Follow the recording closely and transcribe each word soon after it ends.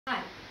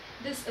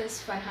This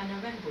is Farhana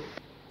mehboob.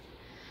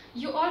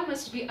 You all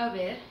must be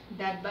aware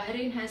that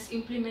Bahrain has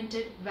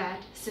implemented VAT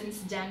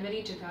since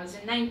January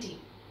 2019.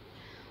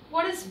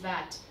 What is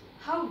VAT?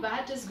 How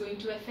VAT is going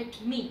to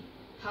affect me?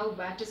 How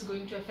VAT is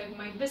going to affect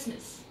my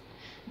business?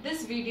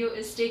 This video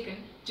is taken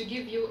to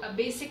give you a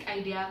basic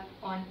idea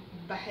on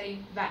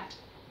Bahrain VAT.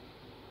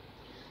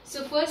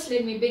 So first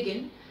let me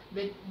begin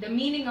with the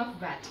meaning of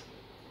VAT.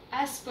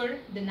 As per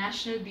the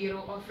National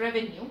Bureau of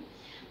Revenue,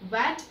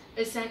 VAT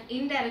is an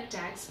indirect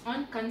tax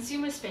on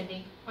consumer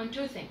spending on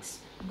two things,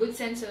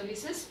 goods and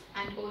services,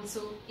 and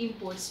also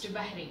imports to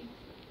Bahrain.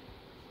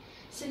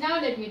 So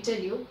now let me tell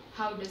you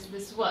how does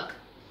this work.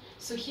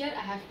 So here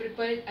I have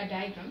prepared a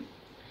diagram.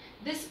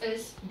 This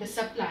is the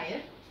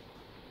supplier,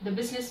 the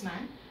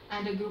businessman,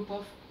 and a group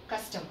of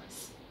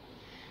customers.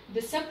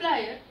 The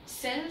supplier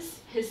sells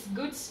his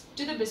goods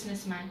to the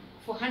businessman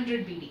for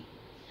 100 BD,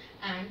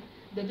 and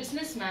the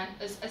businessman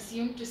is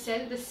assumed to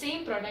sell the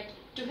same product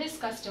to his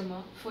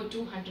customer for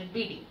 200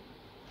 BD.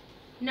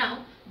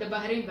 Now the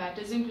Bahrain VAT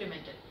is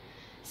implemented.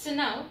 So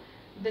now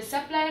the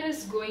supplier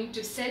is going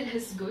to sell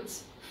his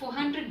goods for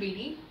 100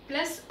 BD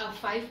plus a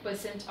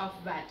 5% of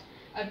VAT,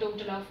 a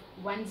total of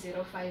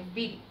 105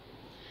 BD.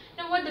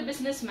 Now what the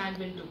businessman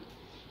will do?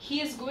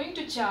 He is going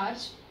to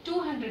charge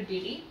 200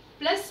 BD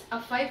plus a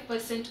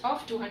 5%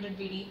 of 200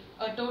 BD,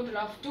 a total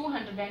of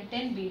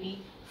 210 BD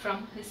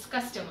from his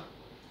customer.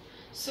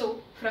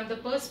 So from the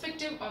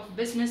perspective of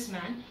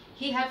businessman,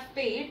 he have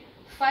paid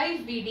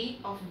 5 BD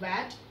of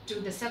VAT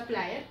to the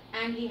supplier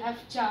and he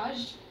have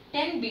charged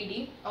 10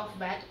 BD of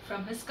VAT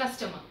from his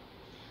customer.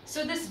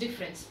 So this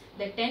difference,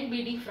 the 10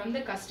 BD from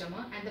the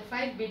customer and the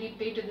 5 BD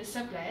paid to the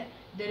supplier,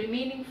 the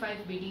remaining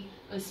 5 BD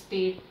is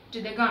paid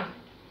to the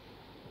government.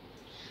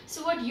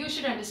 So what you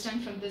should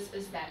understand from this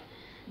is that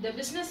the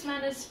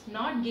businessman is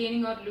not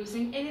gaining or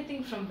losing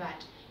anything from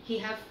VAT. He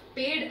have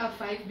paid a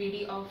 5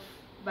 BD of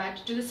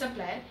VAT to the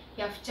supplier,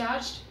 he have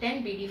charged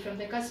 10 BD from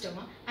the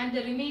customer, and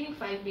the remaining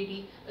 5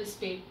 BD is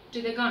paid to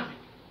the government.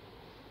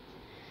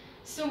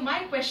 So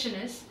my question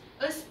is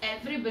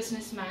every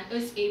businessman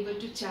is able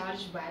to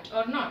charge VAT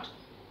or not?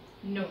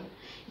 No,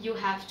 you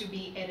have to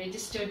be a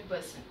registered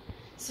person.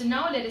 So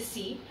now let us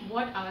see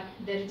what are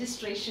the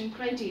registration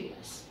criteria.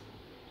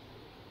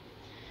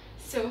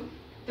 So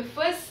the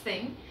first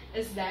thing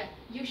is that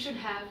you should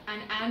have an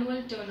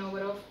annual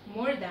turnover of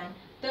more than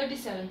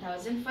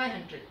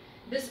 37,500.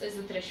 This is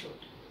the threshold,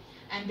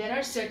 and there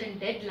are certain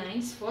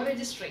deadlines for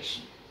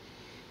registration.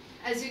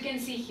 As you can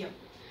see here,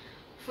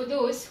 for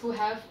those who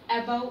have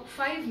above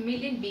 5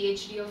 million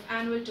BHD of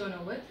annual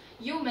turnover,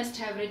 you must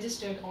have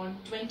registered on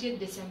 20th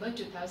December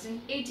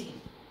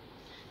 2018.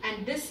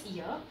 And this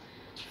year,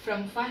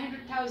 from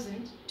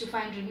 500,000 to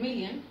 500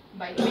 million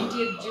by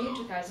 20th June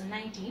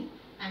 2019,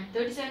 and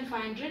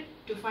 37,500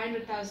 to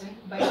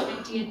 500,000 by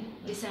 20th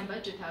December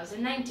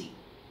 2019.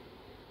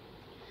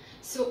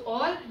 So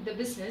all the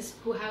business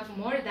who have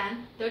more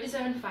than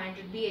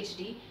 37,500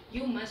 BHD,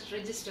 you must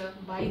register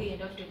by the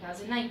end of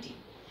 2019.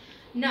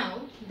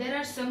 Now there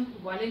are some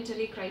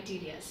voluntary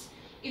criteria.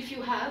 If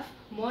you have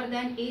more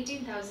than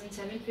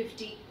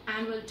 18,750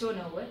 annual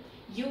turnover,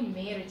 you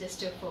may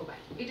register for VAT.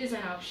 It is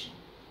an option.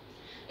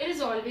 It is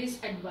always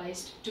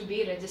advised to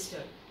be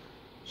registered.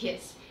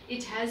 Yes,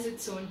 it has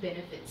its own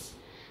benefits.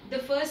 The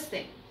first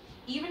thing,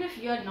 even if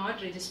you are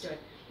not registered,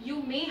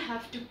 you may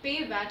have to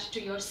pay VAT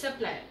to your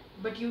supplier,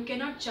 but you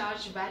cannot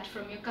charge VAT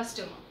from your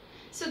customer.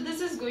 So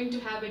this is going to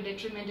have a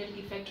detrimental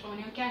effect on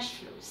your cash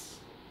flows.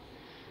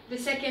 The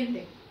second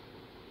thing,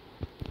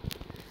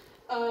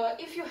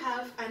 if you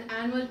have an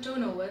annual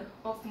turnover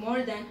of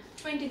more than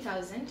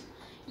 20,000,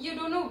 you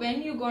don't know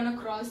when you're gonna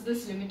cross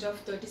this limit of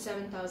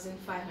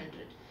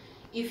 37,500.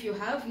 If you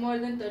have more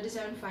than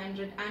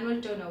 37,500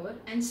 annual turnover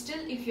and still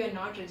if you are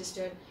not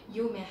registered,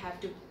 you may have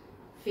to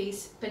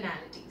face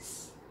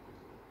penalties.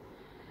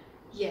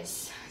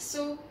 Yes,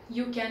 so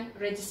you can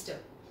register.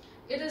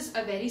 It is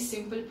a very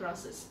simple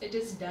process. It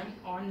is done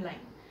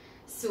online.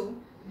 So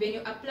when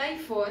you apply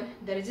for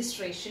the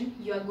registration,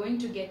 you are going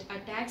to get a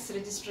tax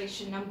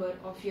registration number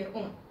of your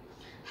own.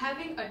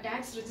 Having a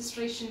tax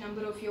registration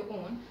number of your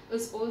own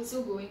is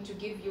also going to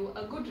give you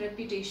a good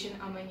reputation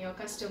among your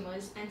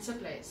customers and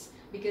suppliers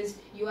because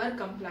you are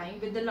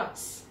complying with the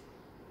laws.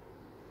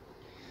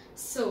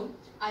 So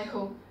I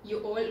hope you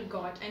all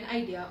got an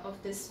idea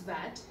of this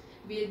VAT.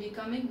 We will be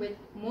coming with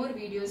more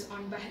videos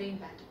on Bahrain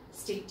VAT.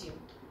 Stay tuned.